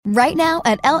Right now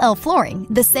at LL Flooring,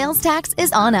 the sales tax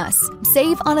is on us.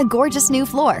 Save on a gorgeous new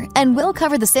floor, and we'll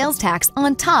cover the sales tax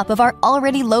on top of our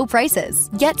already low prices.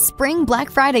 Get spring Black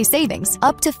Friday savings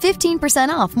up to 15%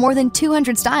 off more than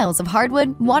 200 styles of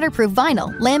hardwood, waterproof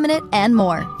vinyl, laminate, and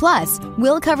more. Plus,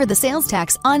 we'll cover the sales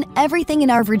tax on everything in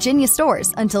our Virginia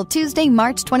stores until Tuesday,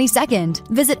 March 22nd.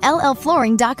 Visit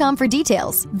llflooring.com for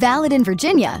details. Valid in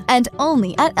Virginia and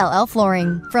only at LL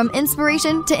Flooring. From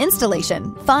inspiration to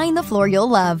installation, find the floor you'll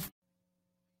love.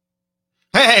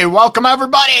 Hey, welcome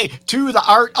everybody to the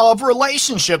Art of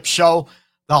Relationship show,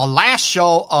 the last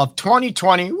show of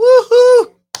 2020.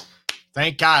 Woohoo!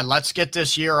 Thank God. Let's get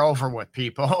this year over with,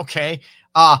 people. Okay.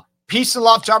 Peace and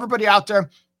love to everybody out there.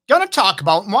 Going to talk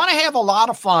about, want to have a lot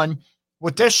of fun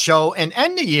with this show and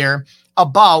end the year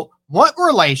about what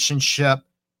relationship,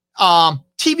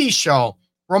 TV show,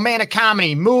 romantic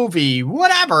comedy, movie,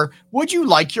 whatever, would you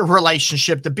like your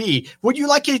relationship to be? Would you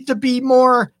like it to be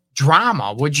more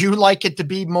drama? Would you like it to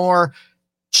be more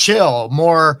chill,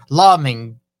 more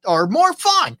loving, or more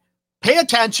fun? Pay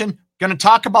attention. Going to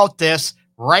talk about this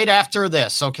right after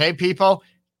this. Okay, people?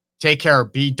 Take care.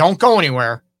 Don't go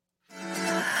anywhere.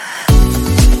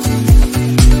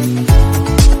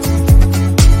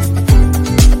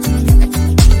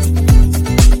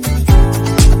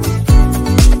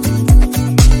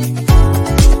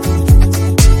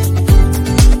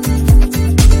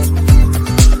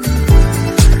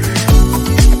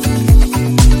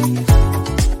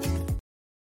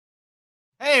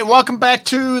 Hey, welcome back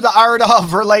to the Art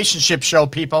of Relationship show,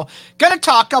 people. Going to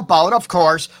talk about, of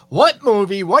course, what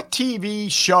movie, what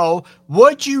TV show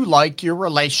would you like your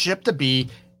relationship to be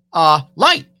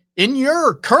like in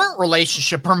your current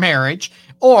relationship or marriage?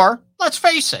 Or, let's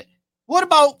face it, what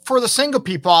about for the single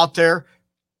people out there?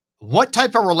 What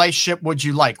type of relationship would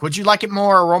you like? Would you like it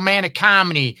more romantic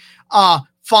comedy,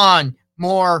 fun,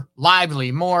 more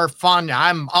lively, more fun?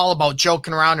 I'm all about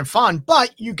joking around and fun,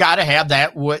 but you got to have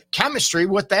that chemistry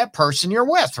with that person you're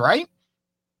with, right?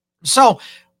 So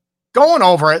going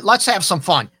over it, let's have some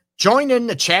fun. Join in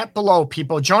the chat below,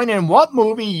 people. Join in what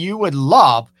movie you would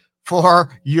love for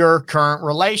your current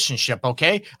relationship,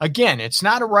 okay? Again, it's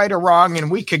not a right or wrong, and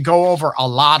we could go over a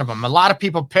lot of them. A lot of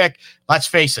people pick, let's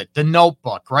face it, The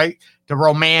Notebook, right? The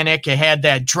romantic, it had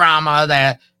that drama,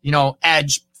 that,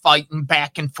 edge, fighting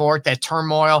back and forth, that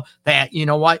turmoil, that,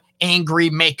 angry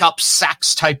make-up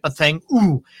sex type of thing.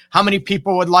 Ooh, how many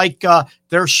people would like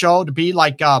their show to be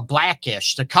like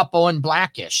Blackish, The Couple in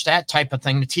Blackish, that type of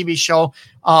thing, the TV show,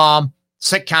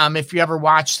 sitcom, if you ever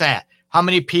watch that. How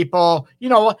many people,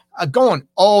 going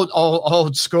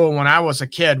old school when I was a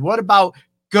kid, what about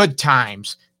Good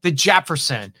Times, The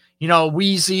Jefferson,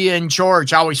 Wheezy and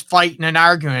George always fighting and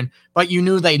arguing, but you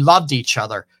knew they loved each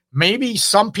other. Maybe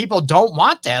some people don't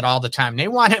want that all the time. They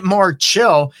want it more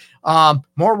chill,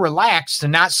 more relaxed,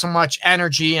 and not so much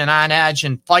energy and on edge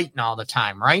and fighting all the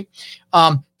time, right?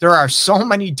 There are so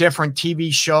many different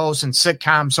TV shows and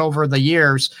sitcoms over the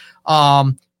years.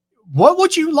 What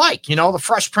would you like? The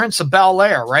Fresh Prince of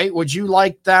Bel-Air, right? Would you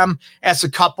like them as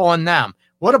a couple in them?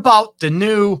 What about the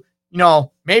new,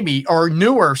 maybe or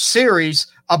newer series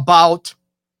about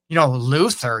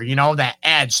Luther, that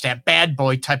edge, that bad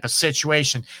boy type of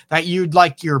situation that you'd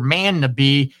like your man to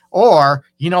be? Or,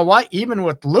 even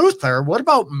with Luther, what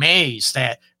about Maze,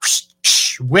 that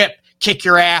whip, kick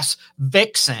your ass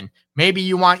vixen? Maybe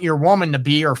you want your woman to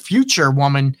be, or future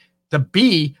woman to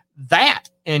be, that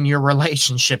in your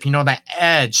relationship, that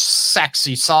edge,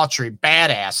 sexy, sultry,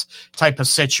 badass type of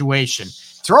situation.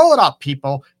 Throw it up,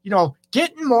 people.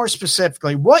 Getting more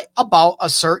specifically, what about a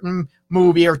certain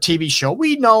movie or TV show?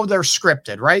 We know they're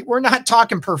scripted, right? We're not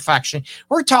talking perfection.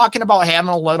 We're talking about having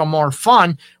a little more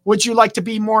fun. Would you like to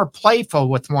be more playful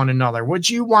with one another? Would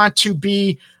you want to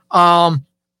be,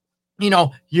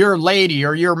 your lady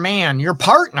or your man, your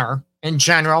partner in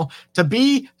general, to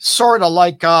be sort of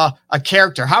like a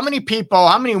character? How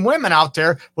many women out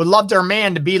there would love their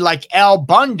man to be like Al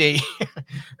Bundy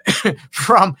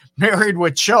from Married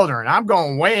with Children? I'm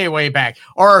going way, way back.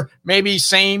 Or maybe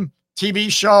same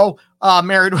TV show,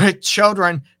 Married with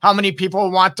Children. How many people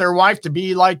want their wife to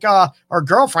be like, or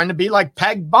girlfriend to be like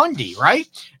Peg Bundy, right?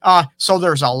 So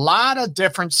there's a lot of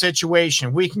different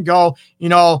situations. We can go,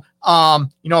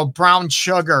 Brown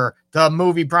Sugar, the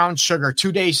movie Brown Sugar,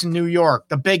 2 Days in New York,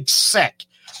 The Big Sick.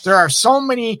 There are so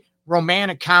many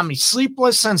romantic comedies.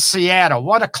 Sleepless in Seattle,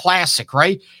 what a classic,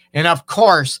 right? And of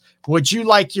course, would you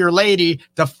like your lady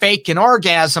to fake an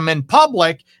orgasm in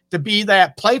public to be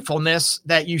that playfulness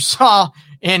that you saw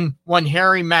in When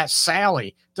Harry Met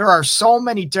Sally? There are so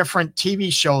many different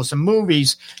TV shows and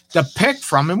movies to pick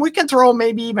from, and we can throw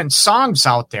maybe even songs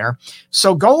out there.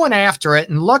 So going after it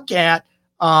and look at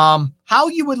how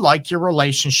you would like your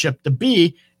relationship to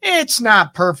be. It's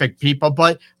not perfect, people,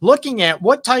 but looking at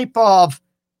what type of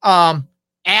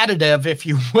additive, if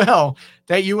you will,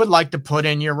 that you would like to put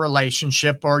in your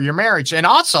relationship or your marriage. And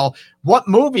also what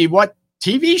movie, what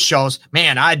TV shows,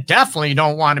 man, I definitely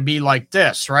don't want to be like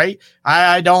this, right?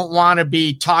 I don't want to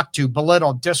be talked to,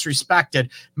 belittled,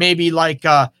 disrespected, maybe like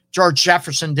George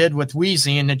Jefferson did with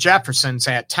Weezy and the Jeffersons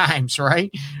at times,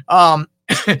 right?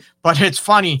 But it's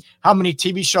funny how many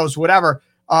TV shows, whatever,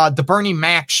 the Bernie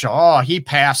Mac show, he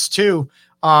passed too.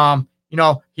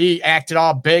 He acted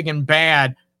all big and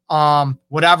bad,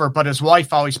 whatever, but his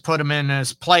wife always put him in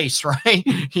his place, right?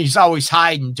 He's always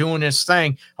hiding, doing his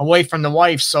thing away from the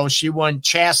wife so she wouldn't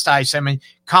chastise him and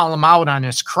call him out on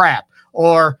his crap.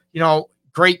 Or,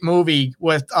 great movie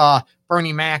with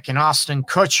Bernie Mac and Austin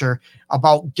Kutcher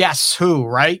about Guess Who,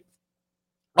 right?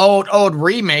 Old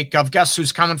remake of Guess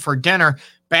Who's Coming for Dinner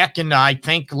back in the, I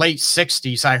think, late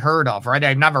 60s I heard of, right?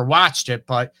 I've never watched it,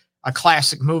 but a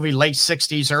classic movie, late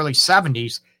 60s, early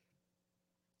 70s.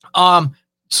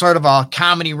 Sort of a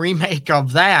comedy remake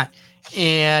of that.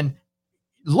 And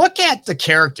look at the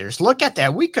characters. Look at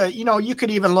that. We could, you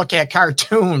could even look at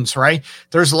cartoons, right?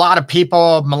 There's a lot of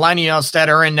people, millennials, that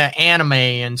are into anime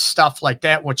and stuff like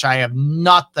that, which I have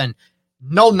no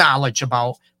knowledge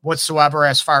about whatsoever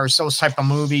as far as those type of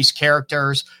movies,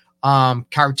 characters,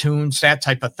 cartoons, that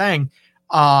type of thing.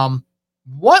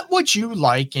 What would you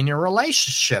like in your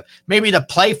relationship? Maybe the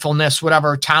playfulness,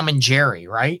 whatever, Tom and Jerry,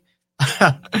 right?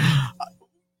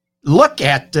 Look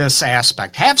at this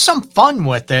aspect, have some fun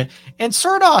with it, and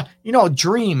sort of,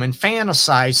 dream and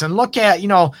fantasize and look at,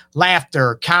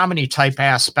 laughter, comedy type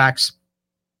aspects,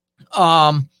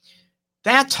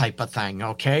 that type of thing.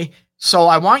 Okay. So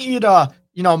I want you to,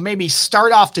 maybe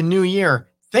start off the new year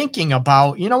thinking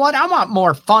about, I want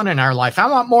more fun in our life. I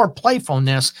want more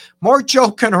playfulness, more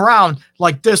joking around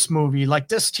like this movie, like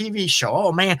this TV show.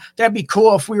 Oh man, that'd be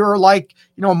cool if we were like,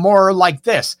 more like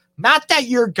this. Not that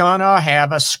you're gonna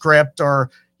have a script or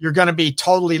you're gonna be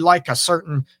totally like a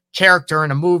certain character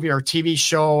in a movie or TV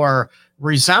show or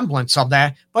resemblance of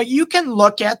that, but you can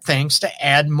look at things to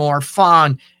add more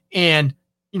fun and,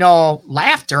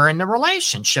 laughter in the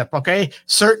relationship. Okay.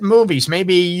 Certain movies,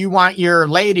 maybe you want your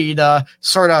lady to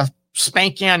sort of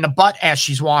spank you on the butt as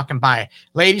she's walking by.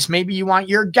 Ladies, maybe you want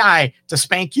your guy to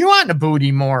spank you on the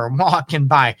booty more walking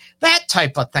by. That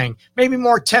type of thing. Maybe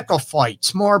more tickle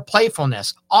fights, more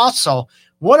playfulness. Also,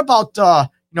 what about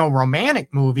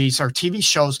romantic movies or TV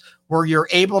shows where you're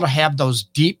able to have those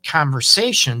deep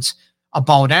conversations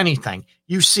about anything?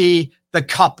 You see the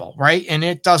couple, right? And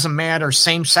it doesn't matter,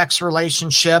 same-sex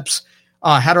relationships,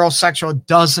 heterosexual,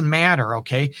 doesn't matter,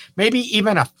 okay? Maybe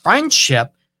even a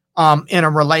friendship in a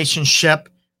relationship,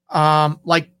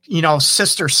 like,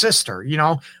 sister,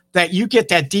 that you get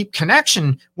that deep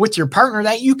connection with your partner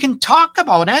that you can talk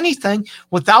about anything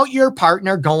without your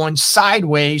partner going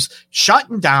sideways,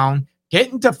 shutting down,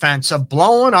 getting defensive,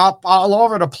 blowing up all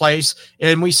over the place.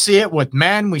 And we see it with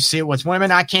men. We see it with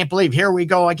women. I can't believe, here we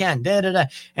go again.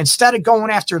 Instead of going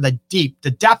after the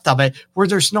depth of it, where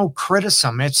there's no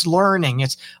criticism, it's learning,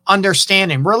 it's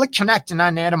understanding, really connecting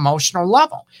on that emotional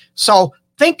level. So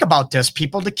think about this,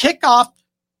 people, to kick off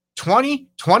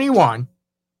 2021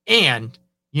 and,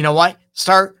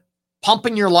 start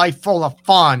pumping your life full of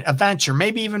fun, adventure,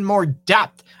 maybe even more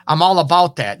depth. I'm all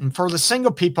about that. And for the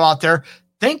single people out there,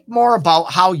 think more about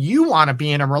how you want to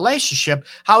be in a relationship,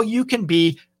 how you can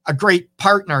be a great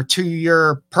partner to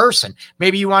your person.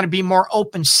 Maybe you want to be more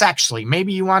open sexually.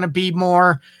 Maybe you want to be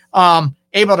more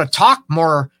able to talk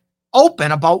more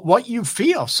open about what you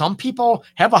feel. Some people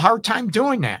have a hard time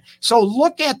doing that. So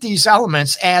look at these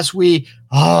elements as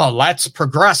let's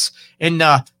progress in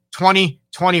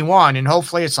 2021. And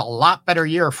hopefully it's a lot better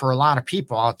year for a lot of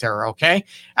people out there. Okay.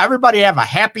 Everybody have a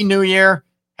happy new year.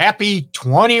 Happy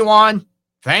 21.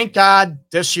 Thank God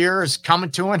this year is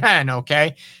coming to an end.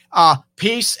 Okay.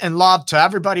 Peace and love to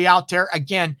everybody out there.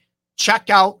 Again, check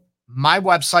out my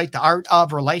website,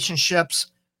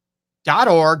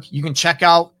 theartofrelationships.org. You can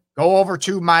go over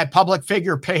to my public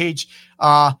figure page,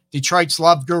 Detroit's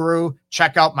Love Guru.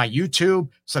 Check out my YouTube,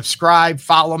 subscribe,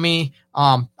 follow me.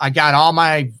 I got all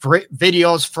my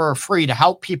videos for free to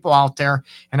help people out there.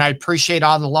 And I appreciate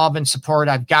all the love and support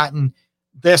I've gotten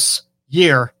this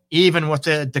year, even with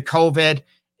the COVID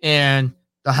and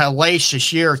the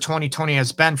hellacious year 2020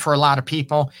 has been for a lot of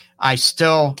people. I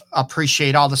still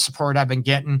appreciate all the support I've been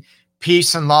getting.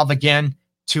 Peace and love again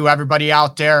to everybody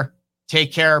out there.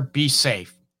 Take care. Be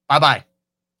safe. Bye-bye.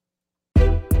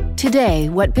 Today,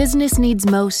 what business needs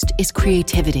most is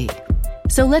creativity.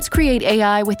 So let's create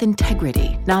AI with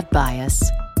integrity, not bias.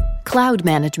 cloud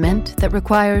management that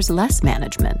requires less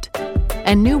management,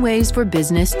 and new ways for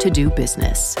business to do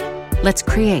business. Let's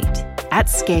create, at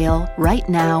scale, right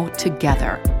now,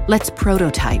 together. Let's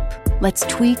prototype. Let's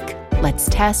tweak. Let's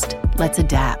test. Let's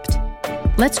adapt.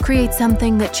 Let's create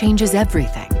something that changes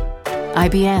everything.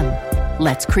 IBM.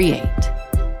 Let's create.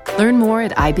 Learn more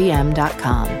at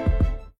IBM.com.